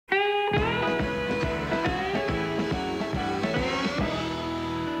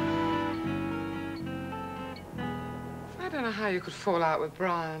how you could fall out with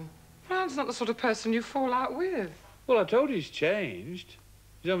Brian. Brian's not the sort of person you fall out with. Well, I told you he's changed.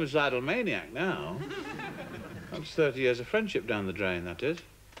 He's a homicidal maniac now. That's 30 years of friendship down the drain, that is.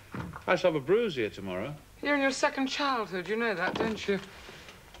 I shall have a bruise here tomorrow. You're in your second childhood, you know that, don't you?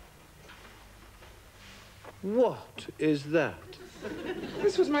 What is that?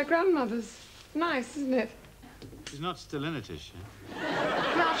 This was my grandmother's. Nice, isn't it? She's not still in it, is she?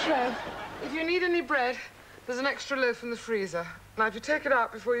 Now, Trev, if you need any bread, there's an extra loaf in the freezer. Now, if you take it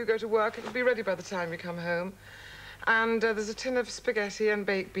out before you go to work, it'll be ready by the time you come home. And there's a tin of spaghetti and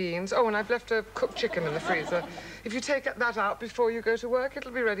baked beans. Oh, and I've left a cooked chicken in the freezer. If you take that out before you go to work,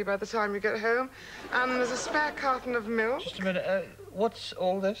 it'll be ready by the time you get home. And there's a spare carton of milk. Just a minute. What's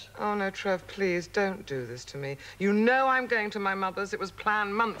all this? Oh, no, Trev, please, don't do this to me. You know I'm going to my mother's. It was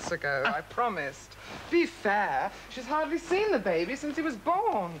planned months ago. I promised. Be fair. She's hardly seen the baby since he was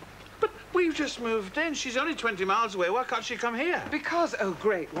born. But we've just moved in. She's only 20 miles away. Why can't she come here? Because, oh,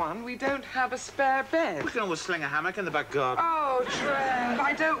 great one, we don't have a spare bed. We can always sling a hammock in the back garden. Oh, Trev,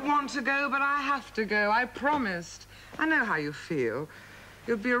 I don't want to go, but I have to go. I promised. I know how you feel.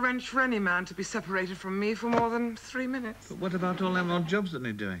 It would be a wrench for any man to be separated from me for more than 3 minutes. But what about all them odd jobs that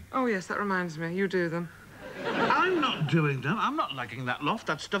they're doing? Oh, yes, that reminds me. You do them. I'm not doing them. I'm not liking that loft.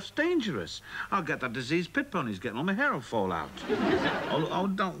 That stuff's dangerous. I'll get that diseased pit ponies getting on. My hair will fall out. Oh,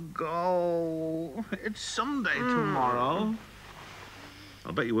 don't go. It's Sunday tomorrow.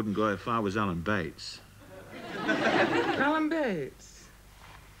 I'll bet you wouldn't go if I was Alan Bates. Alan Bates?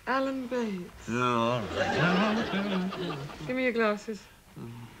 Alan Bates? Oh, all right. Give me your glasses.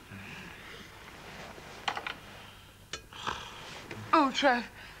 Oh, Trev.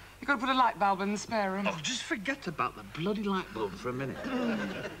 You've got to put a light bulb in the spare room. Oh, just forget about the bloody light bulb for a minute.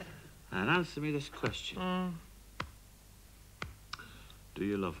 And answer me this question. Do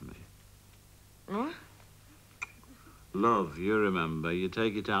you love me? What? Love, you remember. You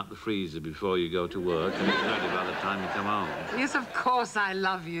take it out the freezer before you go to work, and it's ready by the time you come home. Yes, of course I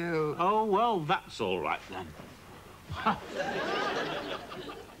love you. Oh, well, that's all right, then.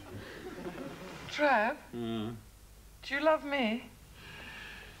 Trev? Do you love me?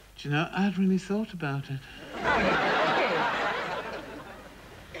 Do you know, I hadn't really thought about it.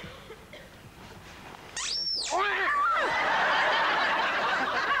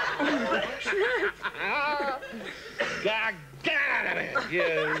 Get out of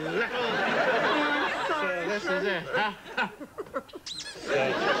here, you little... So this is it, huh?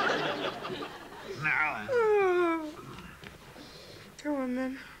 Now then. Go on,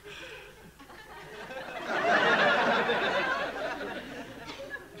 then.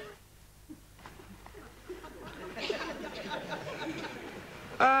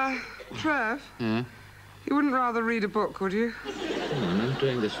 Trev? Yeah? You wouldn't rather read a book, would you? I'm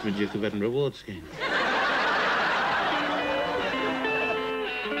doing this for the Duke of Edinburgh Award scheme.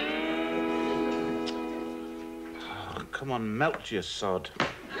 Oh, come on, melt, you sod.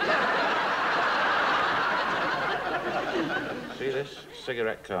 See this?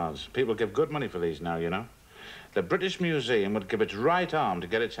 Cigarette cards. People give good money for these now, you know. The British Museum would give its right arm to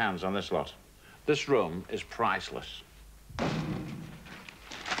get its hands on this lot. This room is priceless.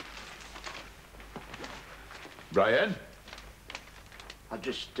 Brian? I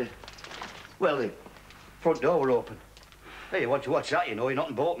just, well, the front door were open. Hey, you want to watch that, you know. You're not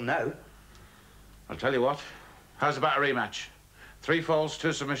in Bolton now. I'll tell you what. How's about a rematch? 3 falls,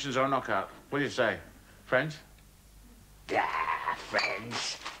 2 submissions or a knockout. What do you say? Friends? Yeah,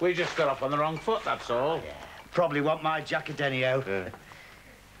 friends. We just got off on the wrong foot, that's all. Yeah. Probably want my jacket anyhow.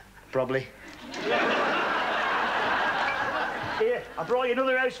 Probably. Here, I brought you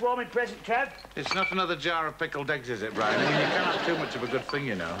another housewarming present, Trev. It's not another jar of pickled eggs, is it, Brian? I mean, you can't have too much of a good thing,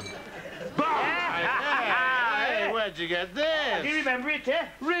 you know. Hey, where'd you get this? Do you remember it, eh?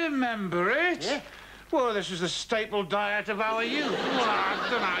 Remember it? Yeah. Well, this was the staple diet of our youth. Well, I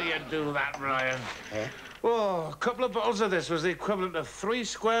don't know how you do that, Brian. Yeah. Oh, a couple of bottles of this was the equivalent of 3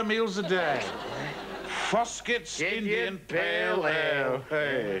 square meals a day. Foskett's Indian Pale Ale.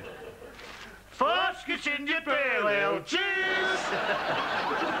 Hey. Foskett's Indian Pale Ale. Cheers!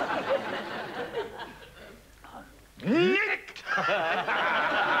 Nicked!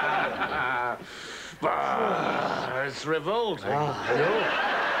 It's revolting. I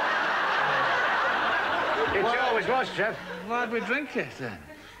know. It always was, Trev. Why'd we drink it, then?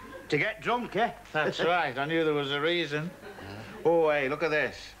 To get drunk, eh? That's right. I knew there was a reason. Oh, hey, look at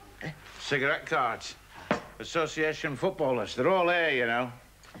this. Cigarette cards. Association footballers. They're all here, you know.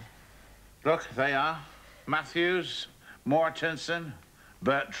 Look, they are. Matthews, Mortensen,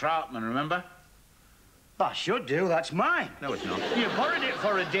 Bert Troutman, remember? I should do. That's mine. No, it's not. You borrowed it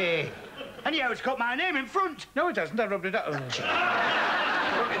for a day. Anyhow, it's got my name in front. No, it hasn't. I rubbed it out.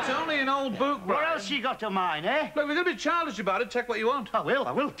 Look, it's only an old book, Brian. What else you got of mine, eh? Look, we're going to be childish about it. Take what you want. I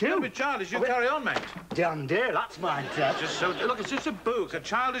will too. You're going to be childish. You carry on, mate. Damn dear, that's mine, Trev. Just so... Look, it's just a book, a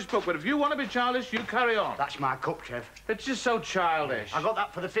childish book. But if you want to be childish, you carry on. That's my cup, Trev. It's just so childish. I got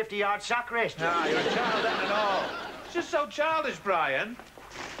that for the 50-yard sack race, Trev. No, you're a child then and all. It's just so childish, Brian.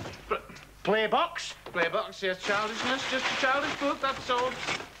 Play box? Play box, yes, childishness. Just a childish book, that's all.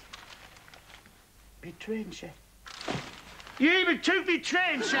 Me train set. You even took me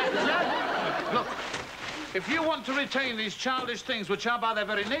train set, Trev. Look, if you want to retain these childish things, which are by their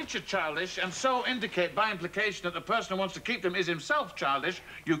very nature childish, and so indicate by implication that the person who wants to keep them is himself childish,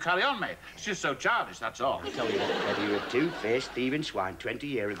 you carry on, mate. It's just so childish, that's all. I tell you what, Trev, you were a two-faced thieving swine 20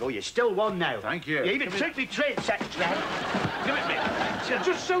 years ago. You're still one now. Thank you. You even took me train set, Trev. Give it me. It's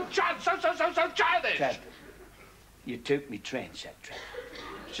just so childish. Trev, you took me train set, Trev.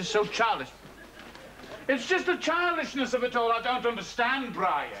 It's just so childish. It's just the childishness of it all I don't understand,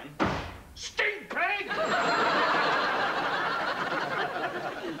 Brian. Stink pig!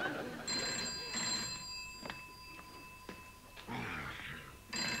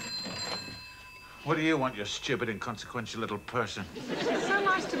 What do you want, you stupid, inconsequential little person? It's so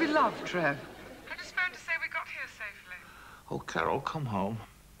nice to be loved, Trev. I just phoned to say we got here safely. Oh, Carol, come home.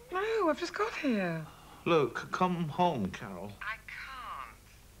 No, I've just got here. Look, come home, Carol. I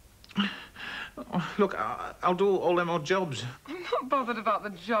can't. Look, I'll do all them odd jobs. I'm not bothered about the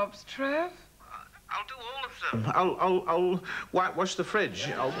jobs, Trev. I'll do all of them. I'll whitewash the fridge.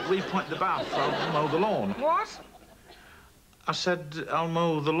 I'll repoint the bath. I'll mow the lawn. What? I said I'll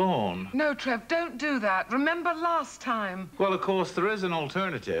mow the lawn. No, Trev, don't do that. Remember last time. Well, of course, there is an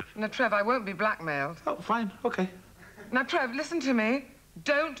alternative. No, Trev, I won't be blackmailed. Oh, fine. OK. Now, Trev, listen to me.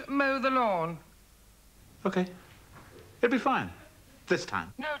 Don't mow the lawn. OK. It'll be fine. This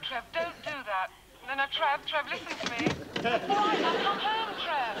time. No, Trev, don't do that. No, Trev, listen to me. All right, now come home,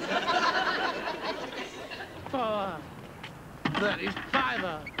 Trev.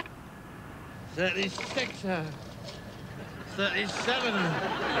 35, 36, 37.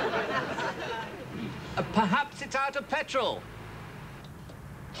 Perhaps it's out of petrol.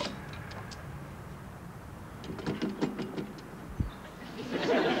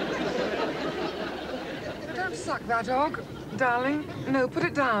 Don't suck that og, darling. No, put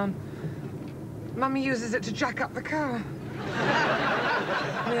it down. Mummy uses it to jack up the car.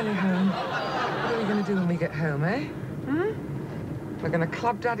 Nearly home. What are we going to do when we get home, eh? We're going to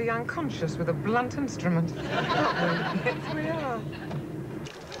club Daddy unconscious with a blunt instrument. Aren't we? Yes, we are.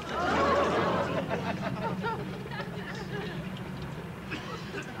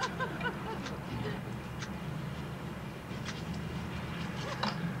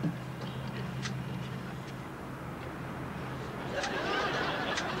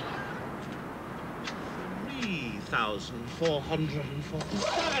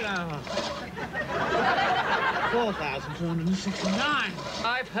 4,447 hours. 4,269.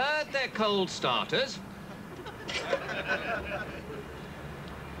 I've heard they're cold starters.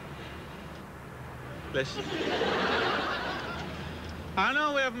 Listen. I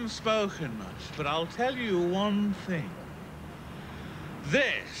know we haven't spoken much, but I'll tell you one thing.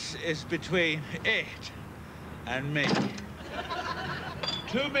 This is between it and me.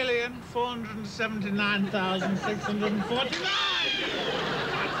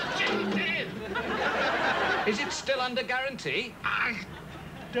 2,479,649! Is it still under guarantee? I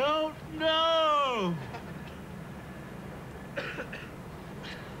don't know.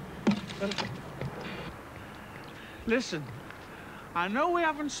 Listen, I know we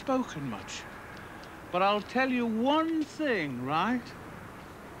haven't spoken much, but I'll tell you one thing, right?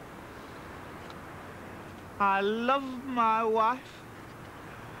 I love my wife,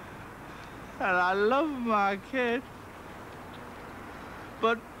 and I love my kid,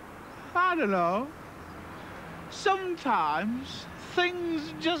 but I don't know, sometimes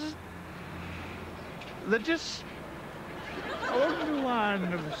things just, I wonder why I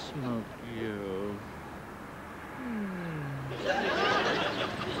never smoke you.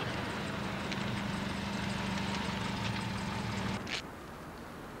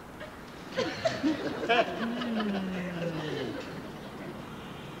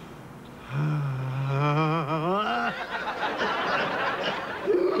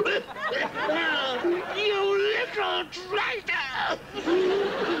 You little traitor!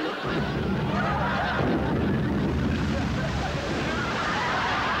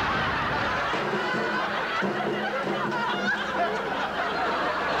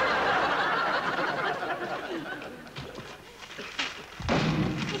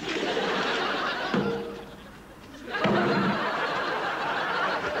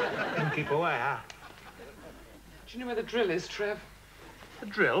 keep away, huh? Do you know where the drill is, Trev? The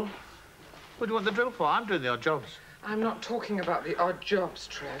drill? What do you want the drill for? I'm doing the odd jobs. I'm not talking about the odd jobs,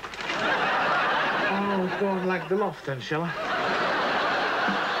 Trev. Oh, go on like the loft then, shall I?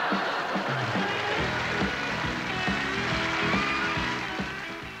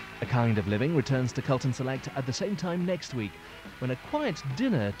 A Kind of Living returns to Culton Select at the same time next week, when a quiet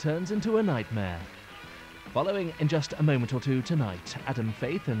dinner turns into a nightmare. Following in just a moment or two tonight, Adam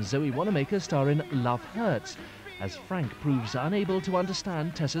Faith and Zoe Wanamaker star in Love Hurts, as Frank proves unable to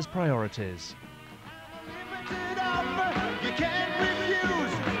understand Tessa's priorities. You can't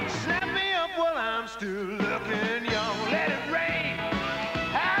refuse. Snap me up while I'm still